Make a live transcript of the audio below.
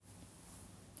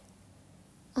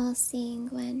all-seeing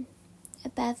one,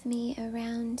 above me,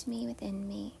 around me, within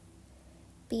me.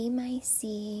 Be my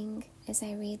seeing as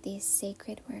I read these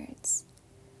sacred words.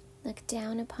 Look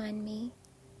down upon me,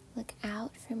 look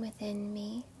out from within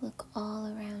me, look all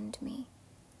around me.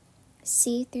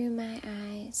 See through my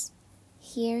eyes,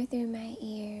 hear through my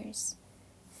ears,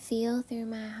 feel through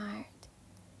my heart.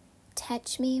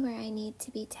 Touch me where I need to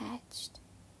be touched.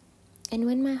 And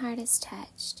when my heart is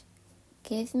touched,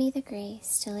 give me the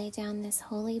grace to lay down this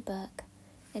holy book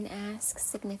and ask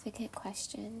significant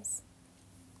questions.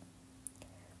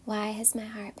 Why has my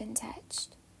heart been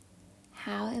touched?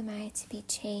 How am I to be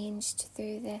changed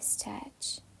through this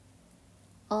touch?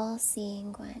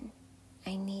 All-seeing one,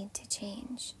 I need to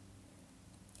change.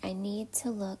 I need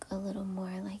to look a little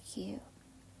more like you.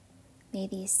 May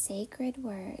these sacred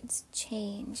words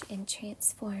change and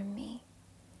transform me.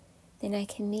 Then I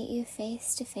can meet you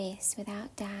face to face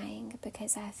without dying,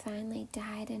 because I finally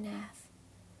died enough.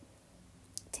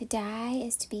 To die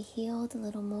is to be healed a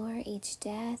little more each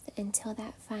death until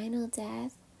that final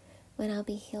death when I'll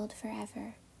be healed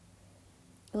forever.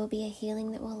 It will be a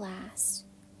healing that will last.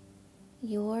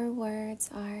 Your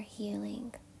words are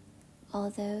healing,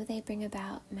 although they bring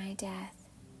about my death.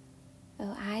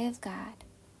 O eye of God,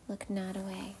 look not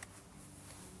away.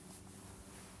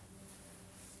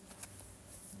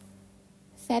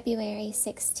 February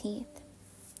 16th,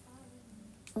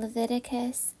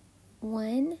 Leviticus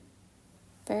 1,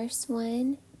 verse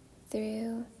 1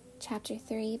 through chapter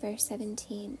 3, verse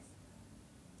 17.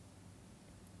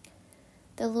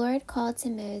 The Lord called to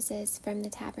Moses from the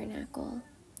tabernacle,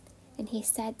 and he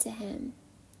said to him,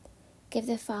 "Give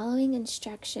the following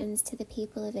instructions to the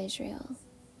people of Israel.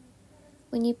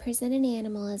 When you present an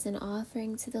animal as an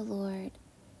offering to the Lord,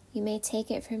 you may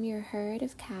take it from your herd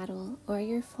of cattle or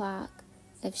your flock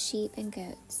of sheep and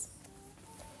goats.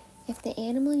 If the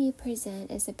animal you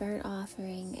present as a burnt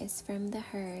offering is from the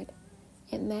herd,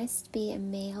 it must be a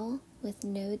male with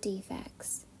no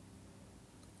defects.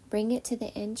 Bring it to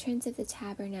the entrance of the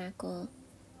tabernacle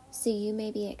so you may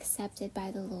be accepted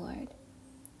by the Lord.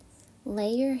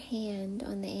 Lay your hand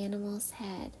on the animal's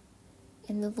head,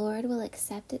 and the Lord will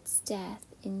accept its death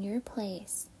in your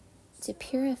place to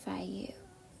purify you,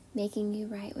 making you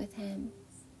right with him.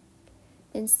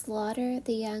 Then slaughter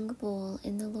the young bull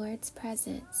in the Lord's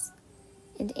presence,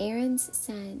 and Aaron's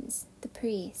sons, the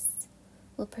priests,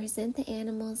 will present the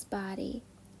animal's body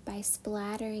by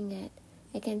splattering it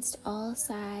against all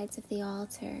sides of the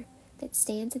altar that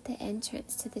stands at the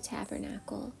entrance to the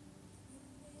tabernacle.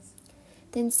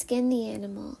 Then skin the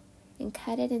animal and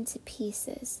cut it into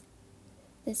pieces.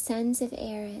 The sons of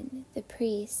Aaron, the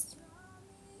priest,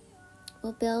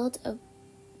 will build a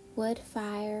wood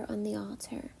fire on the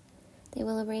altar. They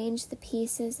will arrange the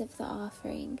pieces of the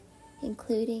offering,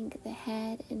 including the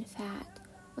head and fat,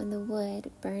 on the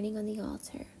wood burning on the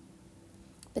altar.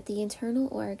 But the internal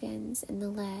organs and the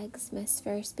legs must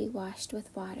first be washed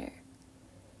with water.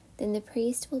 Then the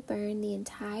priest will burn the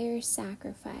entire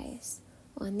sacrifice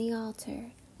on the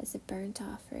altar as a burnt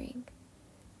offering.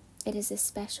 It is a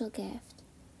special gift,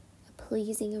 a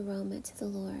pleasing aroma to the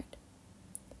Lord.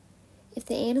 If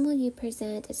the animal you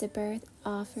present as a burnt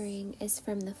offering is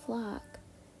from the flock,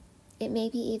 it may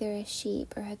be either a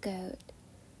sheep or a goat,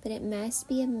 but it must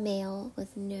be a male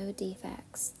with no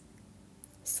defects.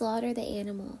 Slaughter the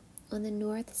animal on the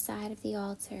north side of the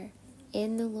altar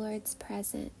in the Lord's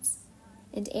presence,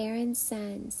 and Aaron's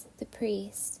sons, the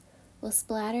priests, will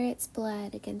splatter its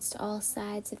blood against all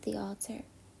sides of the altar.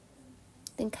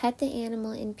 Then cut the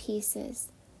animal in pieces,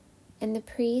 and the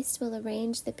priest will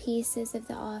arrange the pieces of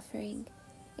the offering,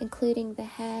 including the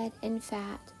head and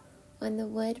fat, on the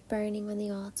wood burning on the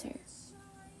altar.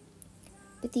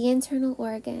 But the internal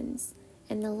organs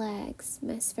and the legs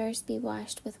must first be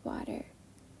washed with water.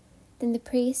 Then the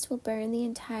priest will burn the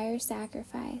entire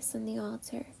sacrifice on the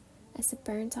altar as a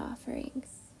burnt offering.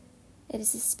 It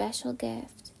is a special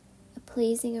gift, a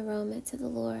pleasing aroma to the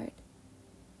Lord.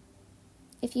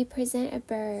 If you present a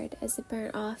bird as a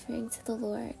burnt offering to the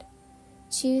Lord,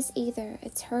 choose either a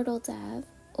turtle dove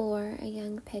or a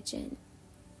young pigeon.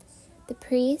 The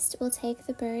priest will take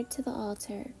the bird to the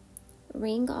altar,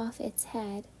 wring off its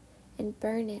head, and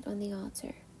burn it on the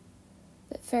altar.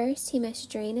 But first he must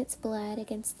drain its blood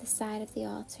against the side of the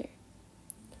altar.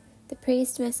 The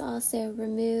priest must also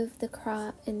remove the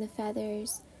crop and the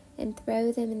feathers and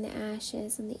throw them in the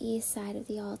ashes on the east side of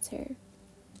the altar.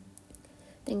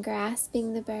 Then,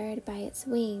 grasping the bird by its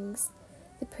wings,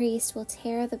 the priest will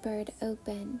tear the bird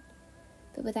open,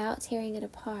 but without tearing it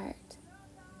apart.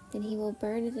 Then he will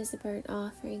burn it as a burnt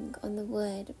offering on the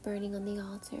wood burning on the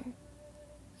altar.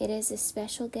 It is a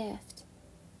special gift,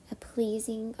 a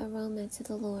pleasing aroma to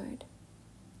the Lord.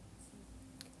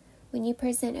 When you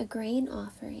present a grain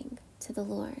offering to the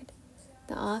Lord,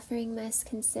 the offering must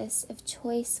consist of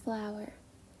choice flour.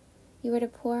 You are to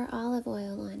pour olive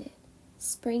oil on it,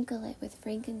 sprinkle it with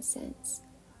frankincense,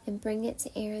 and bring it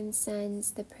to Aaron's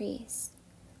sons, the priests.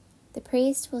 The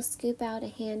priest will scoop out a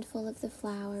handful of the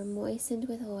flour moistened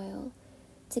with oil,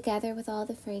 together with all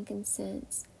the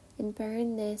frankincense, and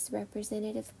burn this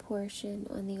representative portion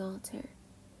on the altar.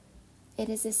 It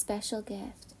is a special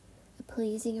gift, a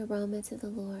pleasing aroma to the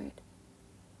Lord.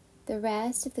 The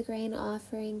rest of the grain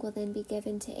offering will then be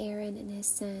given to Aaron and his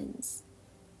sons.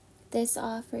 This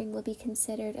offering will be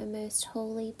considered a most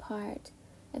holy part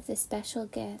of the special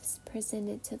gifts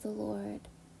presented to the Lord.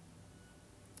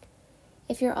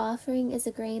 If your offering is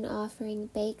a grain offering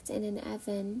baked in an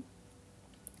oven,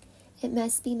 it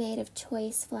must be made of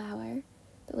choice flour,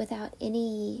 but without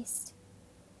any yeast.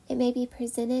 It may be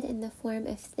presented in the form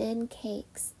of thin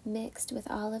cakes mixed with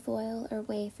olive oil or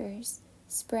wafers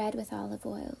spread with olive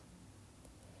oil.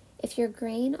 If your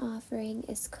grain offering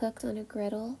is cooked on a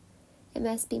griddle, it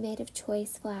must be made of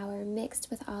choice flour mixed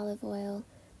with olive oil,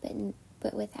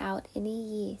 but without any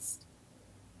yeast.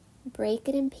 Break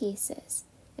it in pieces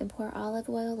and pour olive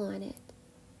oil on it.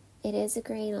 It is a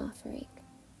grain offering.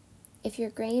 If your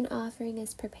grain offering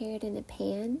is prepared in a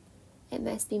pan, it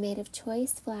must be made of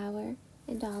choice flour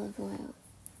and olive oil.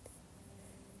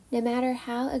 No matter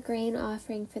how a grain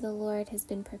offering for the Lord has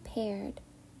been prepared,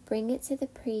 bring it to the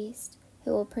priest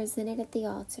who will present it at the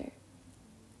altar.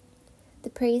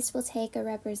 The priest will take a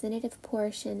representative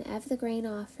portion of the grain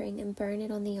offering and burn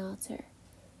it on the altar.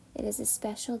 It is a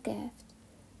special gift,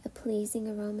 a pleasing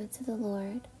aroma to the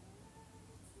Lord.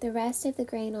 The rest of the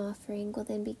grain offering will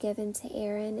then be given to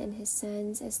Aaron and his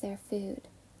sons as their food.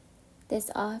 This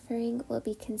offering will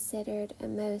be considered a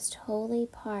most holy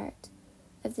part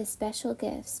of the special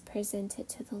gifts presented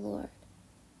to the Lord.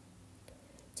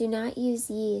 Do not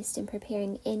use yeast in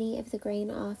preparing any of the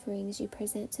grain offerings you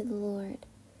present to the Lord,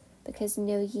 because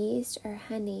no yeast or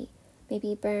honey may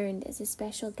be burned as a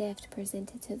special gift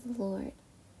presented to the Lord.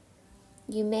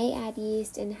 You may add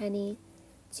yeast and honey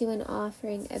to an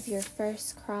offering of your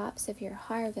first crops of your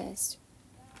harvest,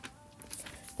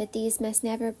 but these must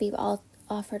never be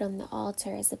offered on the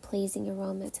altar as a pleasing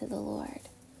aroma to the Lord.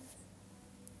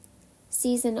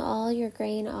 Season all your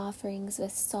grain offerings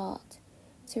with salt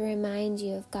to remind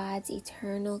you of God's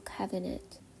eternal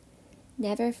covenant.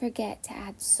 Never forget to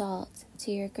add salt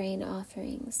to your grain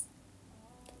offerings.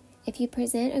 If you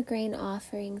present a grain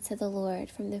offering to the Lord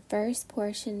from the first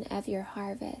portion of your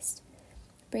harvest,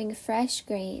 bring fresh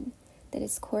grain that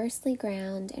is coarsely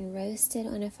ground and roasted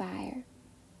on a fire.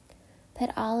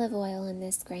 Put olive oil in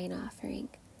this grain offering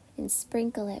and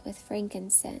sprinkle it with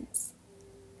frankincense.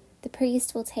 The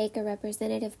priest will take a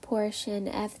representative portion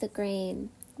of the grain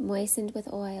moistened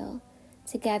with oil,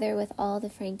 together with all the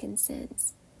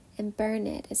frankincense, and burn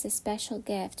it as a special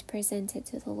gift presented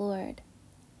to the Lord.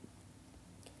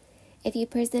 If you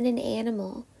present an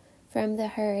animal from the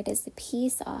herd as a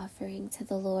peace offering to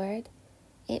the Lord,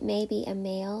 it may be a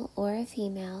male or a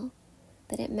female,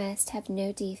 but it must have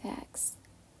no defects.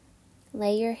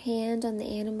 Lay your hand on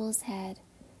the animal's head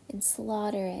and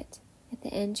slaughter it at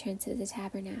the entrance of the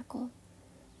tabernacle.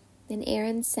 Then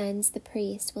Aaron's sons, the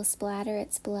priest, will splatter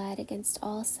its blood against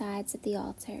all sides of the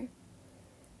altar.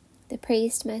 The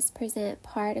priest must present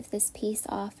part of this peace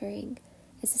offering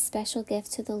as a special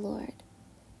gift to the Lord.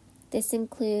 This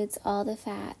includes all the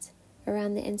fat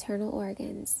around the internal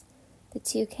organs, the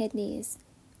 2 kidneys,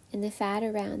 and the fat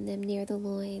around them near the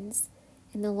loins,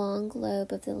 and the long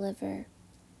lobe of the liver.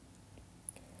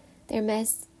 There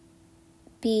must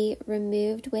be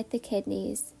removed with the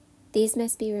kidneys. These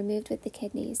must be removed with the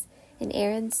kidneys, and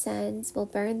Aaron's sons will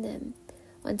burn them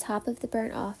on top of the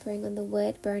burnt offering on the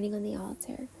wood burning on the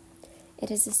altar.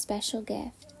 It is a special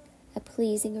gift, a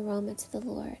pleasing aroma to the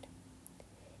Lord.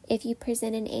 If you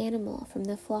present an animal from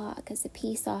the flock as a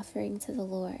peace offering to the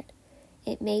Lord,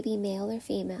 it may be male or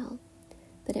female,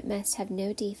 but it must have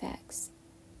no defects.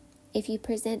 If you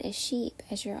present a sheep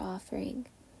as your offering,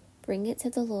 bring it to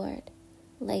the Lord,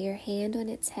 lay your hand on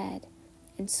its head,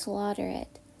 and slaughter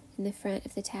it in the front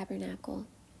of the tabernacle.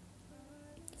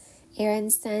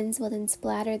 Aaron's sons will then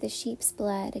splatter the sheep's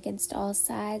blood against all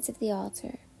sides of the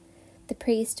altar. The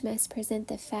priest must present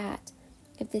the fat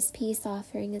of this peace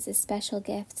offering as a special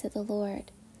gift to the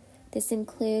Lord. This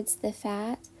includes the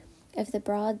fat of the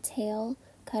broad tail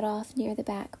cut off near the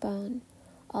backbone,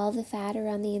 all the fat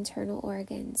around the internal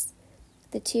organs,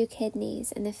 the 2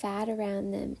 kidneys and the fat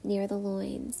around them near the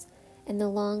loins, and the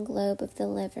long lobe of the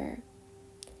liver.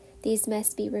 These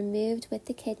must be removed with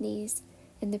the kidneys,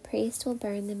 and the priest will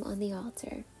burn them on the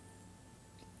altar.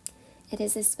 It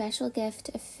is a special gift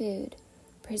of food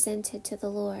presented to the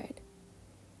Lord.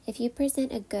 If you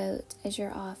present a goat as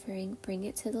your offering, bring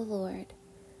it to the Lord,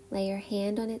 lay your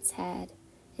hand on its head,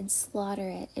 and slaughter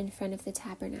it in front of the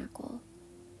tabernacle.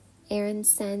 Aaron's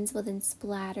sons will then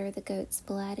splatter the goat's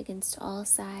blood against all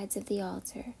sides of the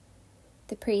altar.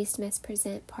 The priest must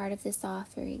present part of this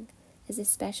offering as a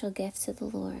special gift to the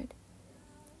Lord.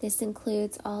 This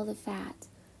includes all the fat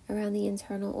around the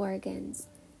internal organs,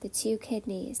 the 2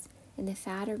 kidneys, and the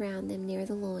fat around them near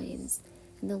the loins,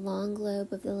 and the long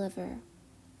lobe of the liver.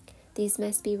 These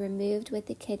must be removed with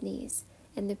the kidneys,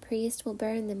 and the priest will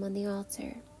burn them on the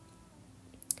altar.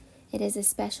 It is a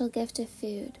special gift of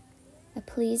food, a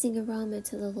pleasing aroma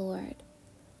to the Lord.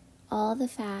 All the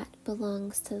fat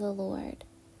belongs to the Lord.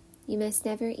 You must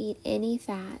never eat any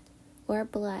fat or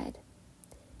blood.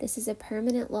 This is a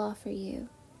permanent law for you,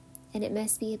 and it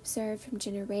must be observed from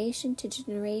generation to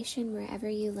generation wherever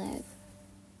you live.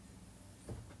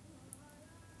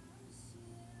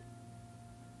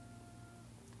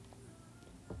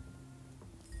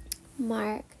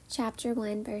 Mark chapter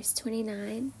 1 verse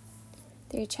 29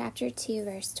 through chapter 2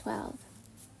 verse 12.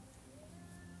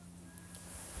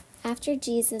 After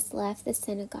Jesus left the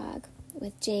synagogue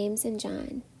with James and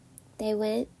John, they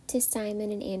went to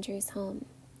Simon and Andrew's home.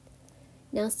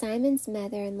 Now Simon's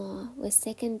mother-in-law was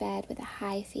sick in bed with a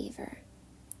high fever.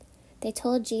 They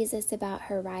told Jesus about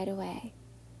her right away.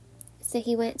 So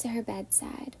he went to her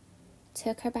bedside,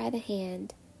 took her by the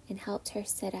hand, and helped her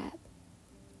sit up.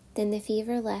 Then the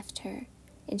fever left her,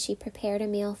 and she prepared a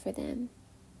meal for them.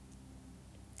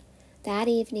 That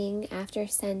evening, after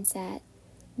sunset,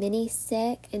 many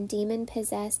sick and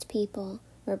demon-possessed people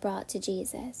were brought to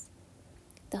Jesus.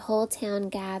 The whole town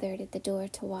gathered at the door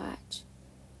to watch.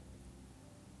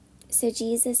 So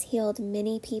Jesus healed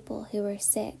many people who were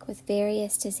sick with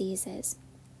various diseases,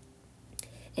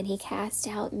 and he cast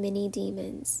out many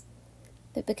demons.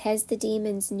 But because the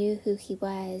demons knew who he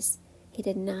was, he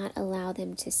did not allow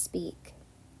them to speak.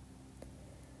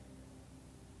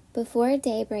 Before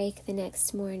daybreak the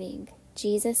next morning,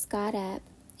 Jesus got up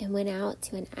and went out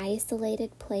to an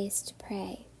isolated place to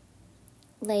pray.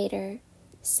 Later,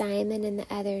 Simon and the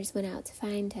others went out to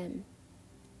find him.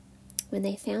 When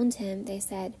they found him, they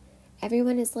said,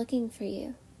 "Everyone is looking for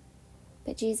you."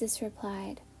 But Jesus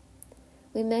replied,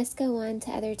 "We must go on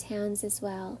to other towns as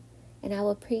well, and I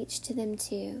will preach to them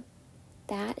too.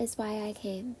 That is why I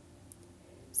came."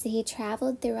 So he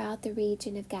traveled throughout the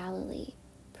region of Galilee,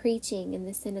 preaching in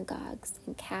the synagogues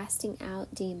and casting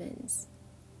out demons.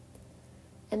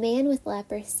 A man with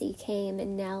leprosy came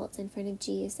and knelt in front of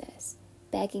Jesus,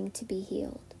 begging to be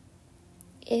healed.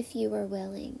 "If you are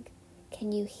willing,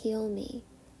 can you heal me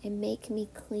and make me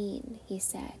clean?" he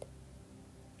said.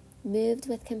 Moved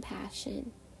with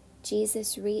compassion,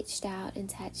 Jesus reached out and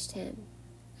touched him.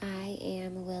 "I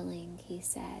am willing," he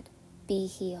said. "Be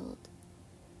healed."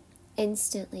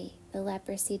 Instantly, the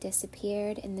leprosy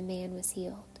disappeared and the man was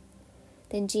healed.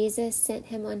 Then Jesus sent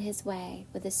him on his way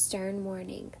with a stern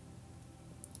warning.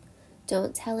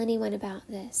 "Don't tell anyone about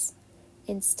this.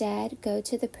 Instead, go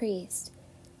to the priest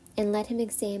and let him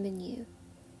examine you.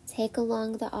 Take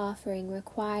along the offering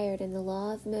required in the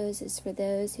law of Moses for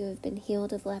those who have been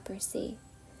healed of leprosy.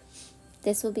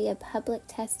 This will be a public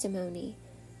testimony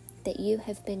that you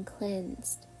have been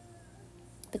cleansed."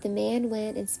 But the man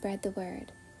went and spread the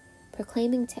word,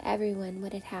 proclaiming to everyone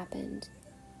what had happened.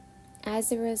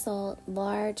 As a result,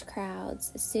 large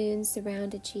crowds soon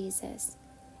surrounded Jesus,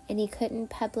 and he couldn't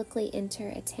publicly enter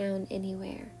a town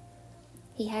anywhere.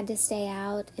 He had to stay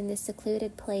out in the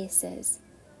secluded places,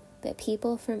 but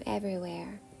people from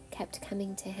everywhere kept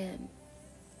coming to him.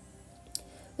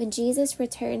 When Jesus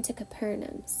returned to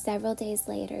Capernaum several days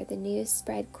later, the news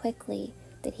spread quickly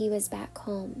that he was back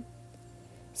home.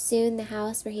 Soon the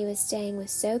house where he was staying was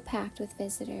so packed with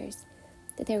visitors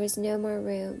that there was no more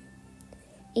room,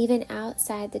 even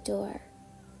outside the door.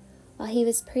 While he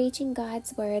was preaching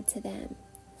God's word to them,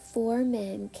 4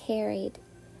 men carried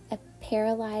a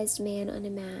paralyzed man on a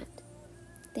mat.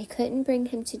 They couldn't bring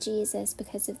him to Jesus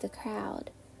because of the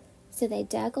crowd, so they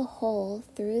dug a hole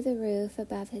through the roof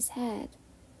above his head.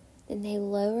 Then they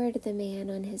lowered the man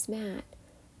on his mat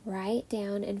right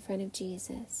down in front of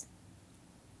Jesus.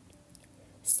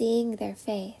 Seeing their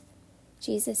faith,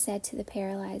 Jesus said to the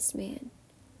paralyzed man,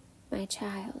 "My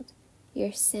child,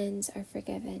 your sins are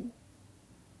forgiven."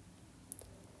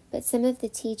 But some of the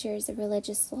teachers of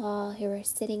religious law who were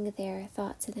sitting there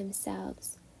thought to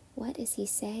themselves, "What is he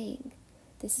saying?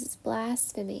 This is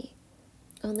blasphemy.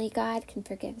 Only God can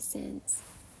forgive sins."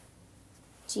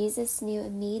 Jesus knew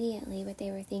immediately what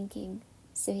they were thinking,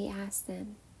 so he asked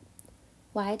them,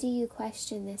 "Why do you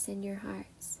question this in your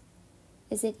hearts?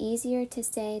 Is it easier to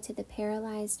say to the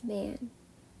paralyzed man,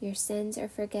 your sins are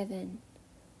forgiven,"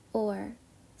 or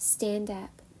 "Stand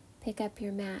up, pick up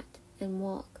your mat, and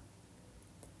walk."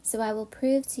 So I will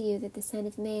prove to you that the Son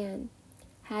of Man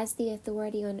has the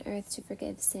authority on earth to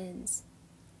forgive sins."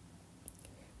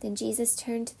 Then Jesus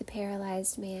turned to the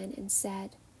paralyzed man and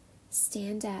said,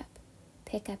 "Stand up,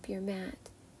 pick up your mat,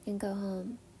 and go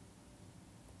home."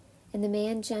 And the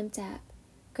man jumped up,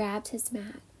 grabbed his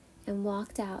mat, and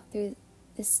walked out through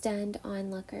the stunned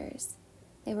onlookers.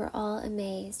 They were all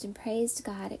amazed and praised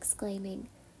God, exclaiming,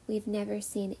 "We've never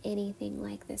seen anything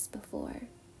like this before."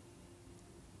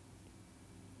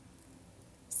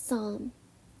 Psalm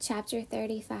chapter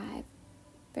 35,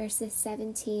 verses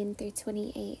 17 through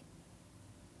 28.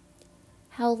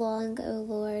 How long, O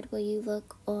Lord, will you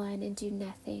look on and do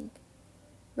nothing?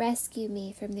 Rescue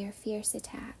me from their fierce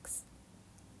attacks.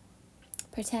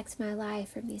 Protect my life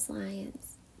from these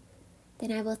lions.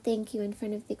 Then I will thank you in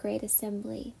front of the great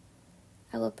assembly.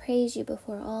 I will praise you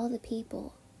before all the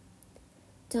people.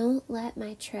 Don't let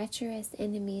my treacherous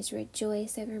enemies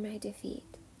rejoice over my defeat.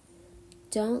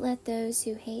 Don't let those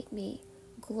who hate me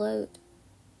gloat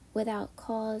without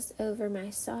cause over my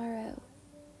sorrow.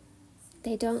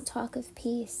 They don't talk of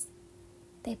peace.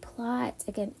 They plot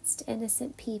against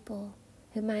innocent people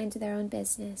who mind their own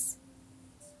business.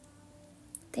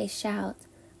 They shout,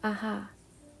 "Aha!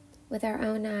 With our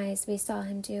own eyes we saw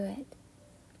him do it."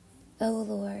 O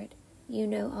Lord, you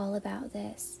know all about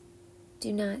this.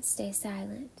 Do not stay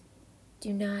silent.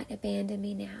 Do not abandon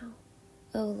me now,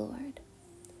 O Lord.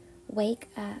 Wake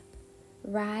up,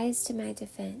 rise to my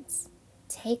defense.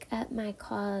 Take up my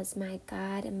cause, my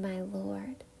God and my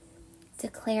Lord.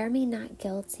 Declare me not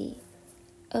guilty,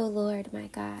 O Lord my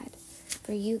God,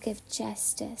 for you give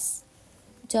justice.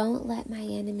 Don't let my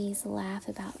enemies laugh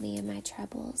about me and my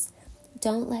troubles.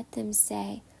 Don't let them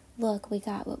say, "Look, we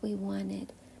got what we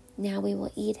wanted. Now we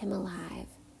will eat him alive."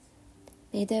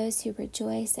 May those who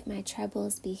rejoice at my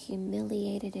troubles be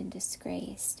humiliated and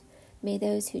disgraced. May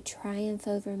those who triumph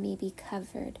over me be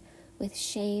covered with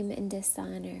shame and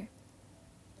dishonor.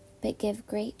 But give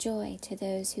great joy to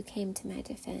those who came to my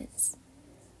defense.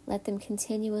 Let them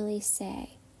continually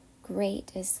say,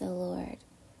 "Great is the Lord,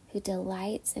 who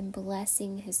delights in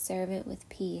blessing his servant with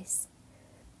peace."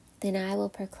 Then I will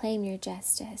proclaim your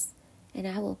justice, and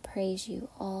I will praise you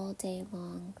all day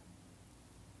long.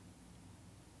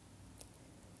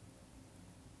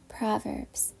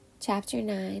 Proverbs chapter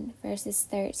 9, verses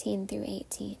 13 through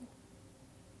 18.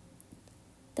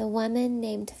 The woman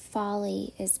named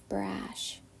Folly is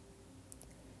brash.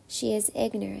 She is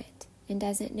ignorant and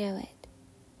doesn't know it.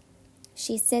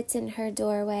 She sits in her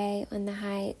doorway on the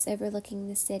heights overlooking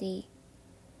the city.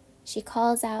 She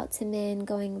calls out to men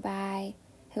going by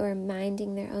who are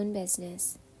minding their own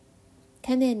business.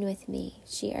 "Come in with me,"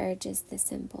 she urges the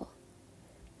simple.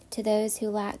 To those who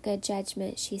lack good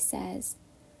judgment, she says,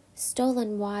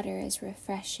 "Stolen water is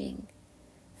refreshing.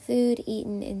 Food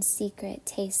eaten in secret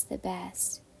tastes the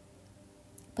best."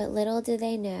 But little do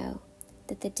they know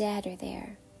that the dead are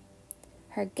there.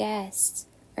 Her guests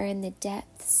are in the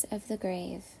depths of the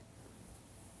grave.